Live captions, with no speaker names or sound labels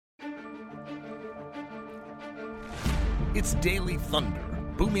It's Daily Thunder,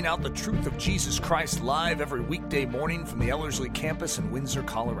 booming out the truth of Jesus Christ live every weekday morning from the Ellerslie campus in Windsor,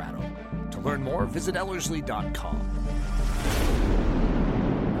 Colorado. To learn more, visit Ellerslie.com.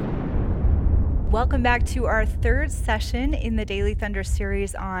 Welcome back to our third session in the Daily Thunder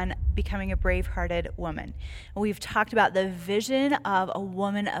series on becoming a brave-hearted woman. We've talked about the vision of a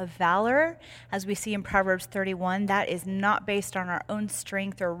woman of valor, as we see in Proverbs 31. That is not based on our own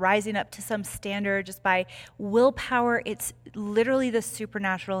strength or rising up to some standard just by willpower. It's literally the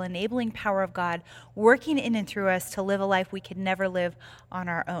supernatural enabling power of God working in and through us to live a life we could never live on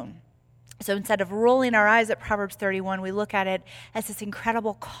our own. So instead of rolling our eyes at Proverbs 31, we look at it as this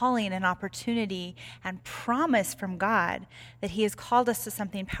incredible calling and opportunity and promise from God that He has called us to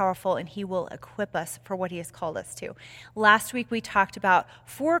something powerful and He will equip us for what He has called us to. Last week, we talked about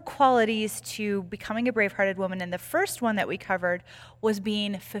 4 qualities to becoming a brave-hearted woman, and the first one that we covered was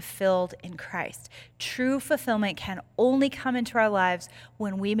being fulfilled in Christ. True fulfillment can only come into our lives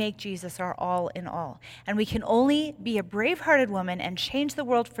when we make Jesus our all in all. And we can only be a brave-hearted woman and change the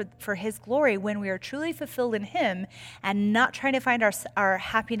world for His glory when we are truly fulfilled in Him and not trying to find our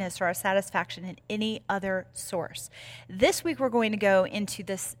happiness or our satisfaction in any other source. This week we're going to go into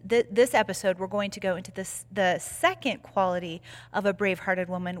this episode, we're going to go into the second quality of a brave-hearted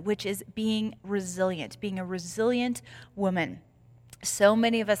woman, which is being resilient, being a resilient woman. So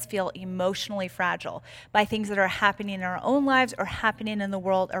many of us feel emotionally fragile by things that are happening in our own lives or happening in the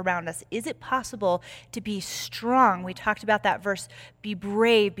world around us. Is it possible to be strong? We talked about that verse, be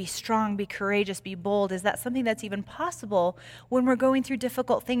brave, be strong, be courageous, be bold. Is that something that's even possible when we're going through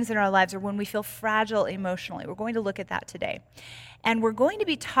difficult things in our lives or when we feel fragile emotionally? We're going to look at that today. And we're going to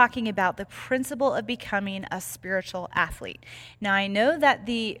be talking about the principle of becoming a spiritual athlete. Now, I know that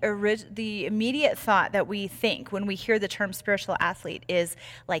the immediate thought that we think when we hear the term spiritual athlete is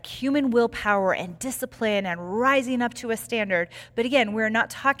like human willpower and discipline and rising up to a standard. But again, we're not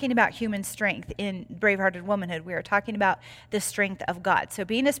talking about human strength in Bravehearted Womanhood. We are talking about the strength of God. So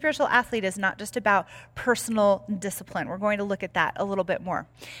being a spiritual athlete is not just about personal discipline. We're going to look at that a little bit more.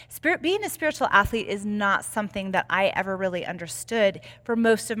 Being a spiritual athlete is not something that I ever really understood for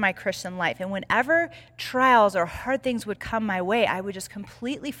most of my Christian life. And whenever trials or hard things would come my way, I would just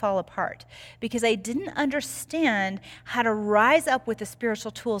completely fall apart because I didn't understand how to rise up with the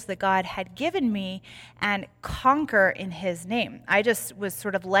spiritual tools that God had given me and conquer in His name. I just was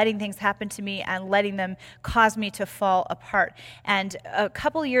sort of letting things happen to me and letting them cause me to fall apart. And a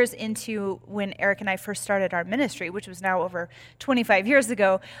couple years into when Eric and I first started our ministry, which was now over 25 years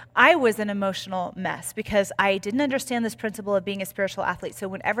ago, I was an emotional mess because I didn't understand this principle of being a spiritual athlete. So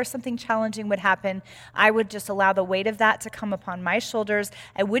whenever something challenging would happen, I would just allow the weight of that to come upon my shoulders.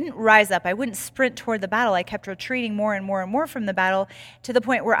 I wouldn't rise up. I wouldn't sprint toward the battle. I kept retreating more and more and more from the battle to the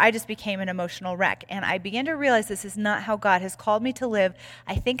point where I just became an emotional wreck. And I began to realize this is not how God has called me to live.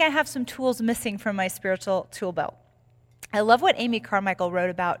 I think I have some tools missing from my spiritual tool belt. I love what Amy Carmichael wrote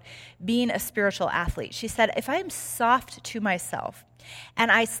about being a spiritual athlete. She said, if I am soft to myself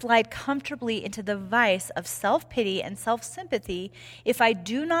and I slide comfortably into the vice of self-pity and self-sympathy, if I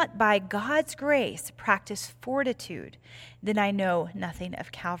do not by God's grace practice fortitude, then I know nothing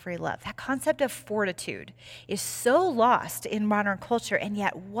of Calvary love. That concept of fortitude is so lost in modern culture, and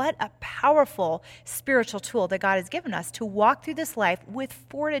yet what a powerful spiritual tool that God has given us to walk through this life with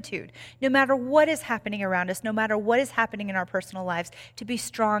fortitude, no matter what is happening around us, no matter what is happening in our personal lives, to be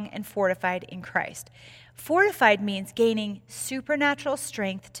strong and fortified in Christ. Fortified means gaining supernatural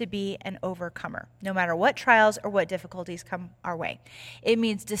strength to be an overcomer, no matter what trials or what difficulties come our way. It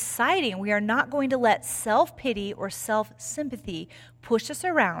means deciding we are not going to let self-pity or self-sympathy push us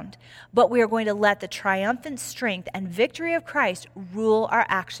around, but we are going to let the triumphant strength and victory of Christ rule our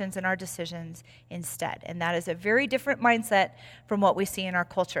actions and our decisions instead. And that is a very different mindset from what we see in our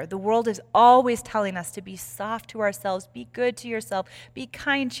culture. The world is always telling us to be soft to ourselves, be good to yourself, be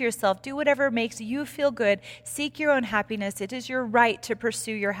kind to yourself, do whatever makes you feel good, seek your own happiness. It is your right to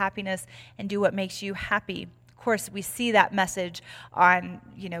pursue your happiness and do what makes you happy. Of course, we see that message on,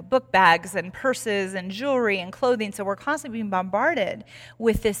 book bags and purses and jewelry and clothing. So we're constantly being bombarded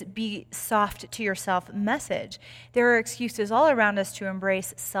with this be soft to yourself message. There are excuses all around us to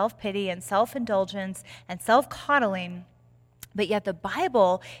embrace self-pity and self-indulgence and self-coddling But yet the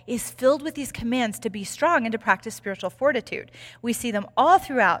Bible is filled with these commands to be strong and to practice spiritual fortitude. We see them all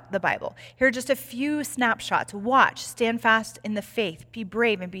throughout the Bible. Here are just a few snapshots. Watch, stand fast in the faith, be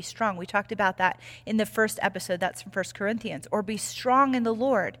brave and be strong. We talked about that in the first episode. That's from 1 Corinthians. Or be strong in the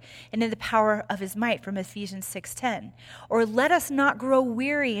Lord and in the power of his might from Ephesians 6:10. Or let us not grow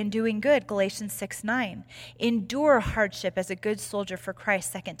weary in doing good, Galatians 6:9. Endure hardship as a good soldier for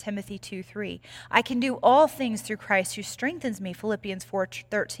Christ, 2 Timothy 2:3. I can do all things through Christ who strengthens me, Philippians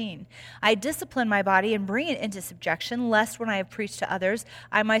 4:13. I discipline my body and bring it into subjection, lest when I have preached to others,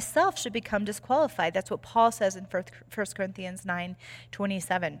 I myself should become disqualified. That's what Paul says in 1 Corinthians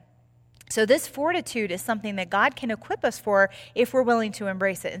 9:27. So this fortitude is something that God can equip us for if we're willing to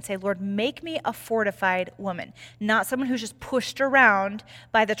embrace it and say, Lord, make me a fortified woman, not someone who's just pushed around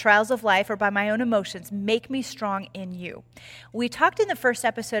by the trials of life or by my own emotions. Make me strong in you. We talked in the first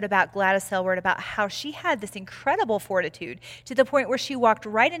episode about Gladys Aylward, about how she had this incredible fortitude to the point where she walked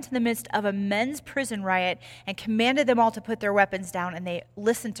right into the midst of a men's prison riot and commanded them all to put their weapons down, and they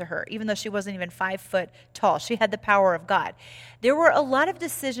listened to her, even though she wasn't even 5 foot tall. She had the power of God. There were a lot of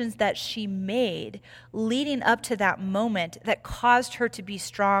decisions that she made leading up to that moment that caused her to be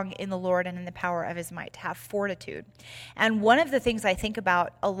strong in the Lord and in the power of his might, to have fortitude. And one of the things I think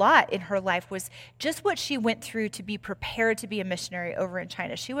about a lot in her life was just what she went through to be prepared to be a missionary over in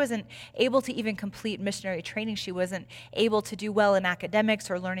China. She wasn't able to even complete missionary training. She wasn't able to do well in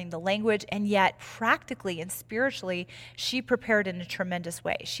academics or learning the language, and yet practically and spiritually, she prepared in a tremendous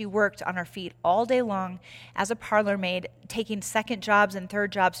way. She worked on her feet all day long as a parlor maid, taking second jobs and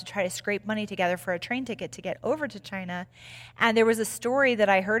third jobs to try to scrape money together for a train ticket to get over to China. And there was a story that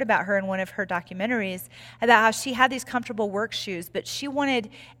I heard about her in one of her documentaries about how she had these comfortable work shoes, but she wanted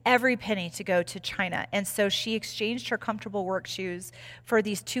every penny to go to China. And so she exchanged her comfortable work shoes for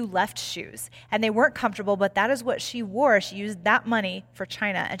these 2 left shoes. And they weren't comfortable, but that is what she wore. She used that money for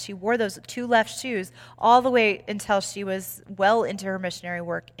China, and she wore those 2 left shoes all the way until she was well into her missionary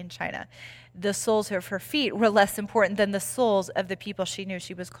work in China. The soles of her feet were less important than the souls of the people she knew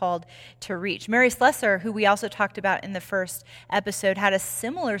she was called to reach. Mary Slessor, who we also talked about in the first episode, had a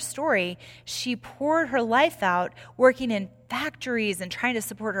similar story. She poured her life out working in factories and trying to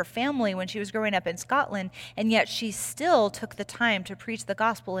support her family when she was growing up in Scotland, and yet she still took the time to preach the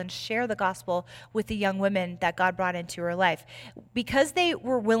gospel and share the gospel with the young women that God brought into her life. Because they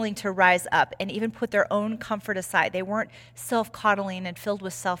were willing to rise up and even put their own comfort aside, they weren't self-coddling and filled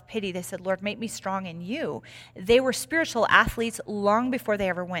with self-pity. They said, Lord, make me strong in you. They were spiritual athletes long before they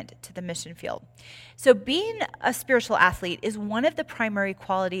ever went to the mission field. So being a spiritual athlete is one of the primary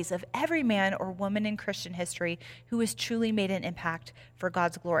qualities of every man or woman in Christian history who has truly made an impact for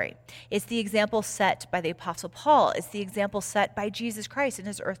God's glory. It's the example set by the Apostle Paul. It's the example set by Jesus Christ in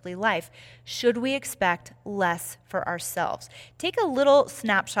his earthly life. Should we expect less for ourselves? Take a little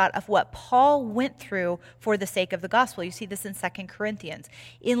snapshot of what Paul went through for the sake of the gospel. You see this in 2 Corinthians.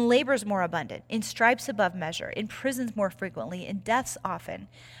 In labors more abundant, in stripes above measure, in prisons more frequently, in deaths often.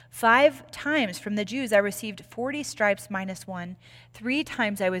 5 times from the Jews I received 40 stripes minus 1. 3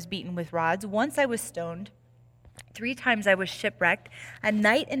 times I was beaten with rods. Once I was stoned. 3 times I was shipwrecked. A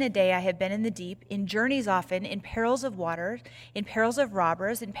night and a day I have been in the deep, in journeys often, in perils of water, in perils of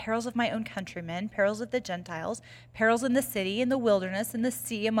robbers, in perils of my own countrymen, perils of the Gentiles, perils in the city, in the wilderness, in the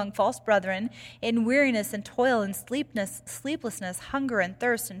sea, among false brethren, in weariness and toil and sleeplessness, hunger and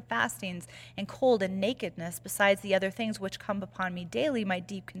thirst and fastings and cold and nakedness, besides the other things which come upon me daily, my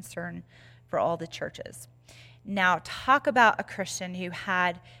deep concern for all the churches. Now, talk about a Christian who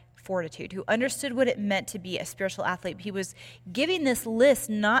had fortitude, who understood what it meant to be a spiritual athlete. He was giving this list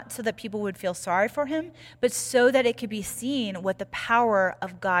not so that people would feel sorry for him, but so that it could be seen what the power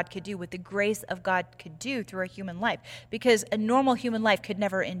of God could do, what the grace of God could do through a human life. Because a normal human life could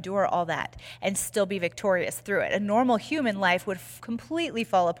never endure all that and still be victorious through it. A normal human life would completely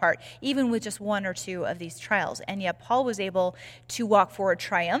fall apart, even with just 1 or 2 of these trials. And yet Paul was able to walk forward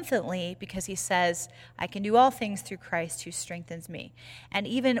triumphantly because he says, I can do all things through Christ who strengthens me. And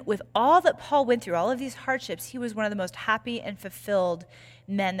even with all that Paul went through, all of these hardships, he was one of the most happy and fulfilled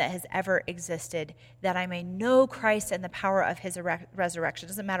men that has ever existed, that I may know Christ and the power of his resurrection. It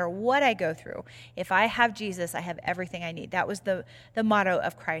doesn't matter what I go through. If I have Jesus, I have everything I need. That was the motto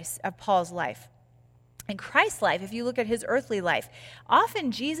of Paul's life. In Christ's life, if you look at his earthly life,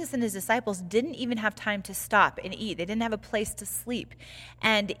 often Jesus and his disciples didn't even have time to stop and eat. They didn't have a place to sleep.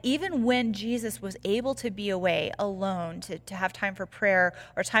 And even when Jesus was able to be away alone, to have time for prayer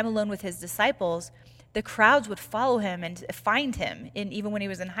or time alone with his disciples, the crowds would follow him and find him, even when he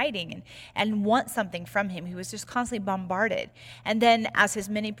was in hiding, and want something from him. He was just constantly bombarded. And then as his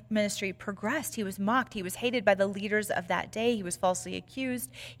ministry progressed, he was mocked. He was hated by the leaders of that day. He was falsely accused.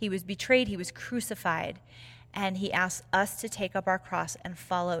 He was betrayed. He was crucified. And he asked us to take up our cross and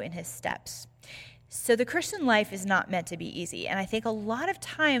follow in his steps. So the Christian life is not meant to be easy. And I think a lot of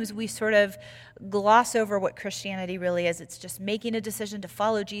times we sort of gloss over what Christianity really is. It's just making a decision to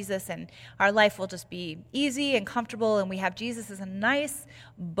follow Jesus, and our life will just be easy and comfortable, and we have Jesus as a nice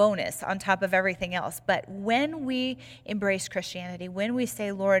bonus on top of everything else. But when we embrace Christianity, when we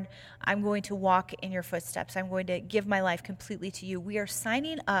say, Lord, I'm going to walk in your footsteps, I'm going to give my life completely to you, we are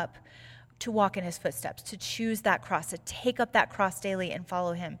signing up to walk in his footsteps, to choose that cross, to take up that cross daily and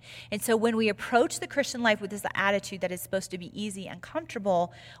follow him. And so when we approach the Christian life with this attitude that is supposed to be easy and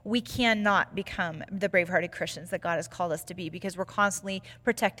comfortable, we cannot become the brave-hearted Christians that God has called us to be, because we're constantly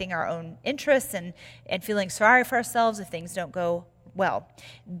protecting our own interests and feeling sorry for ourselves if things don't go well.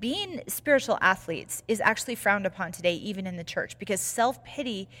 Being spiritual athletes is actually frowned upon today, even in the church, because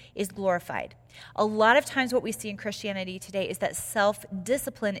self-pity is glorified. A lot of times what we see in Christianity today is that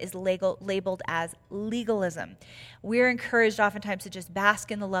self-discipline is labeled as legalism. We're encouraged oftentimes to just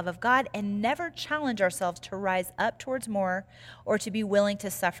bask in the love of God and never challenge ourselves to rise up towards more or to be willing to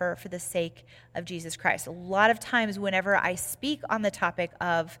suffer for the sake of Jesus Christ. A lot of times whenever I speak on the topic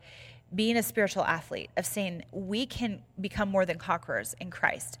of being a spiritual athlete, of saying we can become more than conquerors in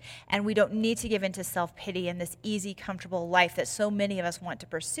Christ, and we don't need to give into self-pity and this easy, comfortable life that so many of us want to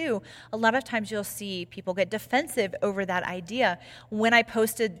pursue, a lot of times you'll see people get defensive over that idea. When I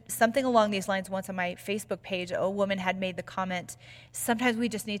posted something along these lines once on my Facebook page, a woman had made the comment, sometimes we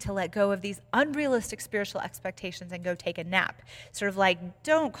just need to let go of these unrealistic spiritual expectations and go take a nap. Sort of like,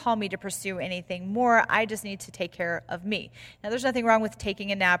 don't call me to pursue anything more, I just need to take care of me. Now, there's nothing wrong with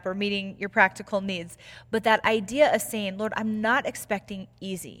taking a nap or meeting your practical needs, but that idea of saying, Lord, I'm not expecting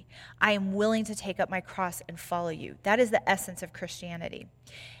easy. I am willing to take up my cross and follow you. That is the essence of Christianity.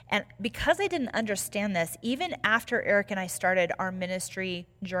 And because I didn't understand this, even after Eric and I started our ministry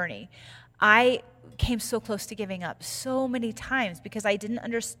journey, I came so close to giving up so many times because I didn't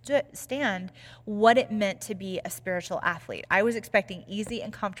understand what it meant to be a spiritual athlete. I was expecting easy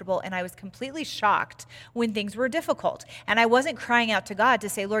and comfortable, and I was completely shocked when things were difficult. And I wasn't crying out to God to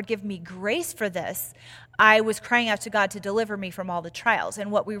say, Lord, give me grace for this. I was crying out to God to deliver me from all the trials.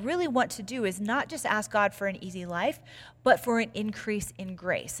 And what we really want to do is not just ask God for an easy life, but for an increase in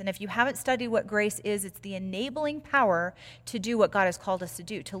grace. And if you haven't studied what grace is, it's the enabling power to do what God has called us to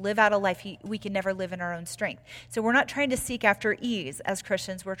do, to live out a life we can never live in our own strength. So we're not trying to seek after ease as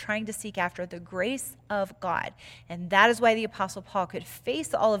Christians. We're trying to seek after the grace of God. And that is why the Apostle Paul could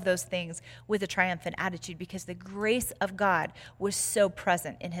face all of those things with a triumphant attitude, because the grace of God was so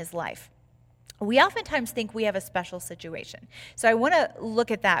present in his life. We oftentimes think we have a special situation. So I want to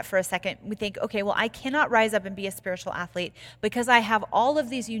look at that for a second. We think, okay, well, I cannot rise up and be a spiritual athlete because I have all of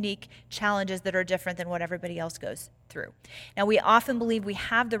these unique challenges that are different than what everybody else goes through. Now, we often believe we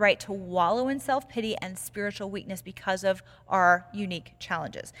have the right to wallow in self-pity and spiritual weakness because of our unique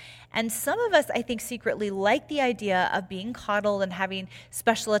challenges. And some of us, I think, secretly like the idea of being coddled and having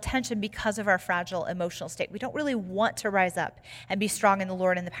special attention because of our fragile emotional state. We don't really want to rise up and be strong in the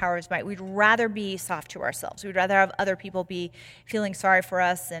Lord and the power of his might. We'd rather be soft to ourselves. We'd rather have other people be feeling sorry for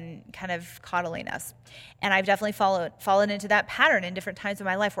us and kind of coddling us. And I've definitely fallen into that pattern in different times of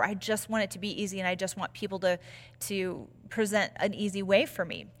my life where I just want it to be easy and I just want people to present an easy way for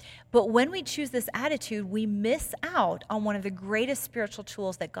me. But when we choose this attitude, we miss out on one of the greatest spiritual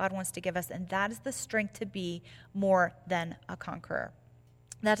tools that God wants to give us, and that is the strength to be more than a conqueror.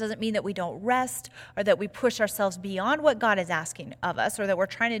 That doesn't mean that we don't rest or that we push ourselves beyond what God is asking of us or that we're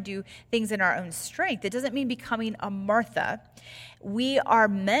trying to do things in our own strength. It doesn't mean becoming a Martha. We are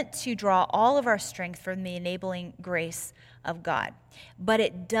meant to draw all of our strength from the enabling grace of God. But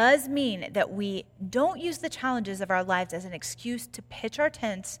it does mean that we don't use the challenges of our lives as an excuse to pitch our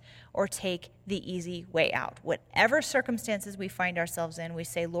tents or take the easy way out. Whatever circumstances we find ourselves in, we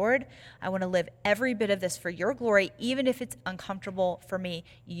say, Lord, I want to live every bit of this for your glory, even if it's uncomfortable for me.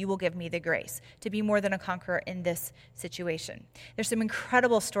 You will give me the grace to be more than a conqueror in this situation. There's some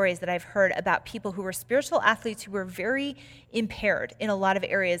incredible stories that I've heard about people who were spiritual athletes who were very impaired in a lot of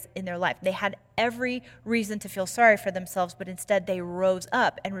areas in their life. They had every reason to feel sorry for themselves, but instead they rose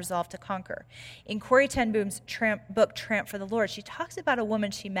up and resolved to conquer. In Corrie ten Boom's book, Tramp for the Lord, she talks about a woman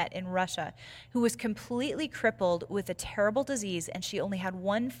she met in Russia who was completely crippled with a terrible disease, and she only had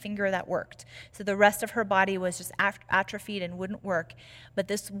one finger that worked. So the rest of her body was just atrophied and wouldn't work. But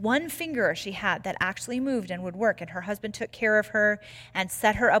this one finger she had that actually moved and would work, and her husband took care of her and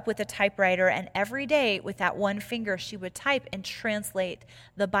set her up with a typewriter, and every day with that one finger she would type and translate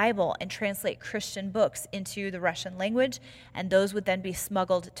the Bible and translate Christian books into the Russian language, and those would then be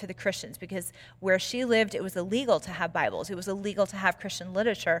smuggled to the Christians, because where she lived it was illegal to have Bibles, it was illegal to have Christian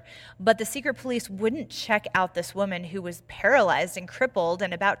literature, but the secret police wouldn't check out this woman who was paralyzed and crippled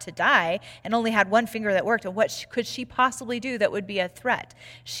and about to die and only had one finger that worked, and what could she possibly do that would be a threat?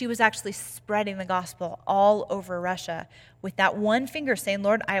 She was actually spreading the gospel all over Russia with that one finger, saying,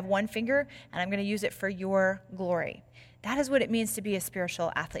 Lord, I have one finger and I'm going to use it for your glory. That is what it means to be a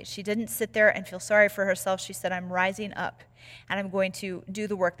spiritual athlete. She didn't sit there and feel sorry for herself. She said, I'm rising up and I'm going to do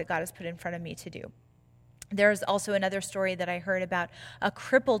the work that God has put in front of me to do. There's also another story that I heard about a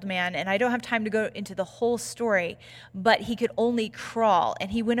crippled man, and I don't have time to go into the whole story, but he could only crawl,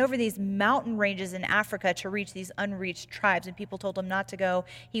 and he went over these mountain ranges in Africa to reach these unreached tribes, and people told him not to go.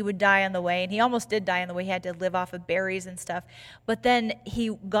 He would die on the way, and he almost did die on the way. He had to live off of berries and stuff. But then he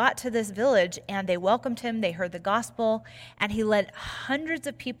got to this village, and they welcomed him, they heard the gospel, and he led hundreds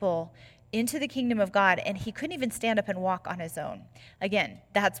of people into the kingdom of God, and he couldn't even stand up and walk on his own. Again,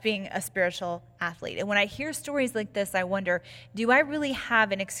 that's being a spiritual athlete. And when I hear stories like this, I wonder, do I really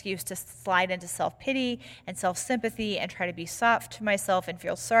have an excuse to slide into self-pity and self-sympathy and try to be soft to myself and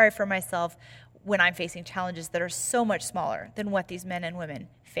feel sorry for myself when I'm facing challenges that are so much smaller than what these men and women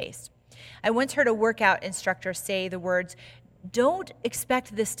faced? I once heard a workout instructor say the words, don't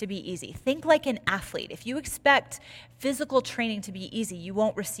expect this to be easy. Think like an athlete. If you expect physical training to be easy, you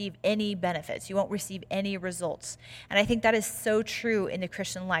won't receive any benefits. You won't receive any results. And I think that is so true in the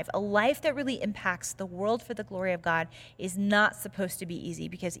Christian life. A life that really impacts the world for the glory of God is not supposed to be easy,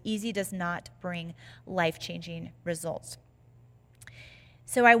 because easy does not bring life-changing results.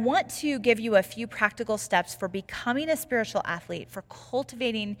 So I want to give you a few practical steps for becoming a spiritual athlete, for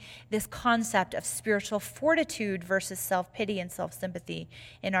cultivating this concept of spiritual fortitude versus self-pity and self-sympathy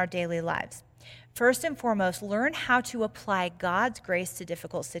in our daily lives. First and foremost, learn how to apply God's grace to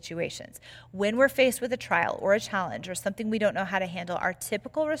difficult situations. When we're faced with a trial or a challenge or something we don't know how to handle, our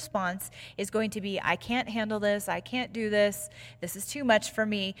typical response is going to be, I can't handle this, I can't do this, this is too much for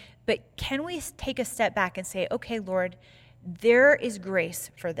me. But can we take a step back and say, okay, Lord, there is grace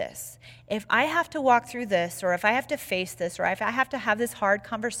for this. If I have to walk through this, or if I have to face this, or if I have to have this hard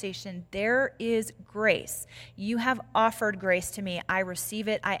conversation, there is grace. You have offered grace to me. I receive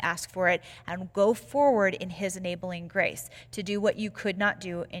it, I ask for it, and go forward in his enabling grace to do what you could not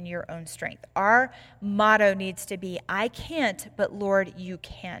do in your own strength. Our motto needs to be, I can't, but Lord, you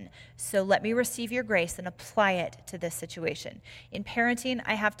can. So let me receive your grace and apply it to this situation. In parenting,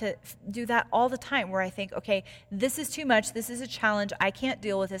 I have to do that all the time, where I think, okay, this is too much. This is a challenge. I can't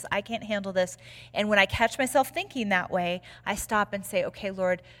deal with this. I can't handle this. And when I catch myself thinking that way, I stop and say, okay,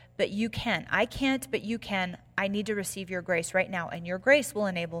 Lord, but you can. I can't, but you can. I need to receive your grace right now. And your grace will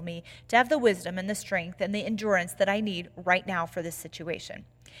enable me to have the wisdom and the strength and the endurance that I need right now for this situation.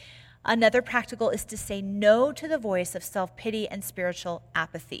 Another practical is to say no to the voice of self-pity and spiritual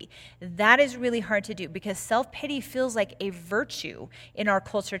apathy. That is really hard to do, because self-pity feels like a virtue in our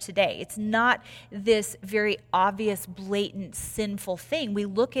culture today. It's not this very obvious, blatant, sinful thing. We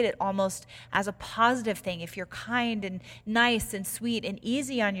look at it almost as a positive thing. If you're kind and nice and sweet and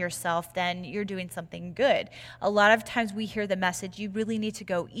easy on yourself, then you're doing something good. A lot of times we hear the message, you really need to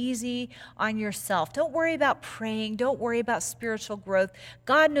go easy on yourself. Don't worry about praying. Don't worry about spiritual growth.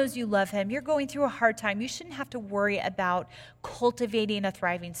 God knows you love him. You're going through a hard time. You shouldn't have to worry about cultivating a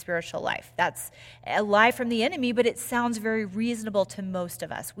thriving spiritual life. That's a lie from the enemy, but it sounds very reasonable to most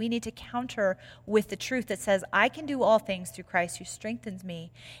of us. We need to counter with the truth that says, I can do all things through Christ who strengthens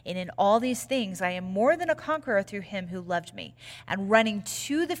me. And in all these things, I am more than a conqueror through him who loved me. And running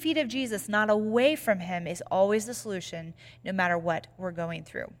to the feet of Jesus, not away from him, is always the solution, no matter what we're going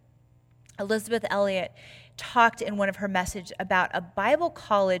through. Elizabeth Elliot talked in one of her messages about a Bible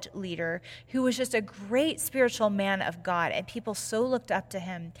college leader who was just a great spiritual man of God, and people so looked up to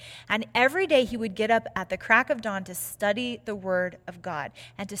him. And every day he would get up at the crack of dawn to study the Word of God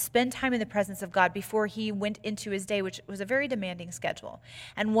and to spend time in the presence of God before he went into his day, which was a very demanding schedule.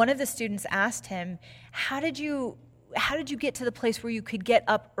 And one of the students asked him, how did you how did you get to the place where you could get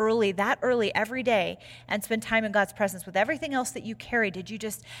up early, that early every day, and spend time in God's presence with everything else that you carry? Did you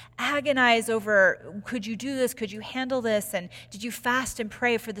just agonize over, could you do this? Could you handle this? And did you fast and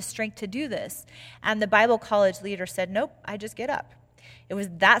pray for the strength to do this? And the Bible college leader said, nope, I just get up. It was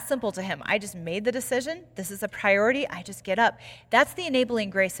that simple to him. I just made the decision. This is a priority. I just get up. That's the enabling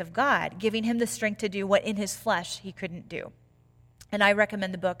grace of God, giving him the strength to do what in his flesh he couldn't do. And I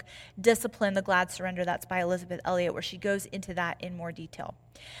recommend the book, Discipline, The Glad Surrender. That's by Elizabeth Elliot, where she goes into that in more detail.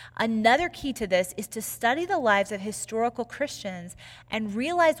 Another key to this is to study the lives of historical Christians and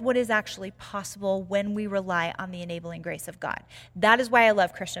realize what is actually possible when we rely on the enabling grace of God. That is why I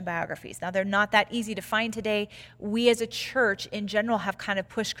love Christian biographies. Now, they're not that easy to find today. We as a church in general have kind of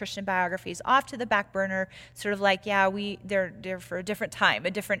pushed Christian biographies off to the back burner, sort of like, they're for a different time,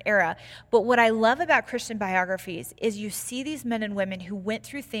 a different era. But what I love about Christian biographies is you see these men and women who went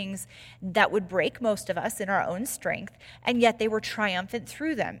through things that would break most of us in our own strength, and yet they were triumphant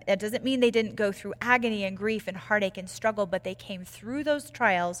through them. That doesn't mean they didn't go through agony and grief and heartache and struggle, but they came through those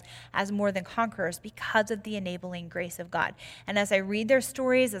trials as more than conquerors because of the enabling grace of God. And as I read their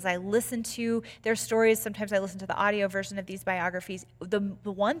stories, as I listen to their stories, sometimes I listen to the audio version of these biographies, the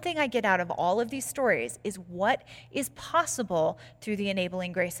one thing I get out of all of these stories is what is possible through the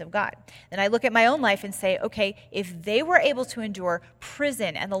enabling grace of God. And I look at my own life and say, okay, if they were able to endure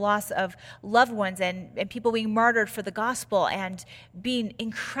prison and the loss of loved ones and people being martyred for the gospel and being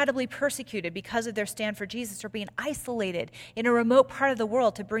incredibly persecuted because of their stand for Jesus, or being isolated in a remote part of the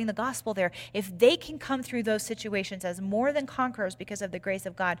world to bring the gospel there, if they can come through those situations as more than conquerors because of the grace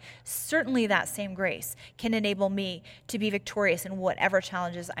of God, certainly that same grace can enable me to be victorious in whatever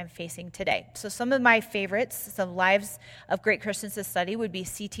challenges I'm facing today. So some of my favorites, some lives of great Christians to study, would be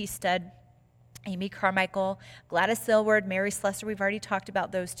C.T. Studd, Amy Carmichael, Gladys Aylward, Mary Slessor, we've already talked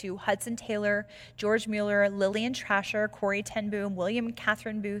about those two, Hudson Taylor, George Mueller, Lillian Trasher, Corrie ten Boom, William and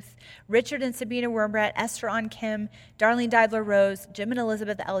Catherine Booth, Richard and Sabina Wurmbrand, Esther on Kim, Darlene Deidler Rose, Jim and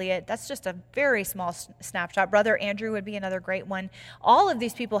Elizabeth Elliot. That's just a very small snapshot. Brother Andrew would be another great one. All of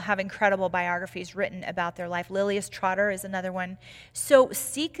these people have incredible biographies written about their life. Lilias Trotter is another one. So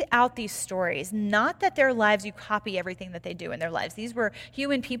seek out these stories. Not that their lives, you copy everything that they do in their lives. These were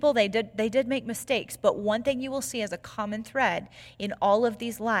human people. They did make mistakes, but one thing you will see as a common thread in all of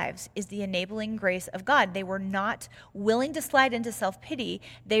these lives is the enabling grace of God. They were not willing to slide into self-pity.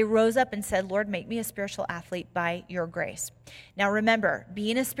 They rose up and said, Lord, make me a spiritual athlete by your grace. Now remember,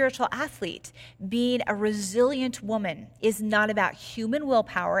 being a spiritual athlete, being a resilient woman is not about human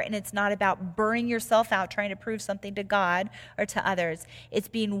willpower, and it's not about burning yourself out trying to prove something to God or to others. It's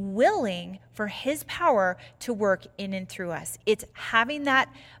being willing for his power to work in and through us. It's having that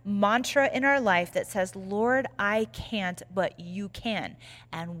mantra in our life that says, Lord, I can't, but you can.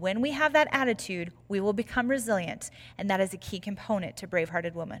 And when we have that attitude, we will become resilient, and that is a key component to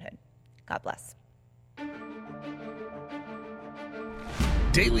brave-hearted womanhood. God bless.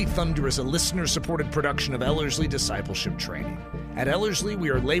 Daily Thunder is a listener-supported production of Ellerslie Discipleship Training. At Ellerslie, we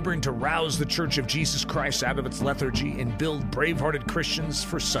are laboring to rouse the Church of Jesus Christ out of its lethargy and build brave-hearted Christians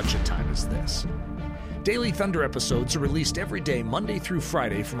for such a time as this. Daily Thunder episodes are released every day, Monday through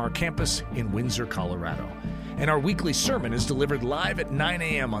Friday, from our campus in Windsor, Colorado. And our weekly sermon is delivered live at 9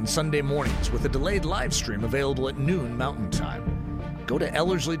 a.m. on Sunday mornings with a delayed live stream available at noon Mountain Time. Go to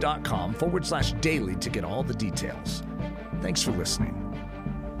Ellerslie.com/daily to get all the details. Thanks for listening.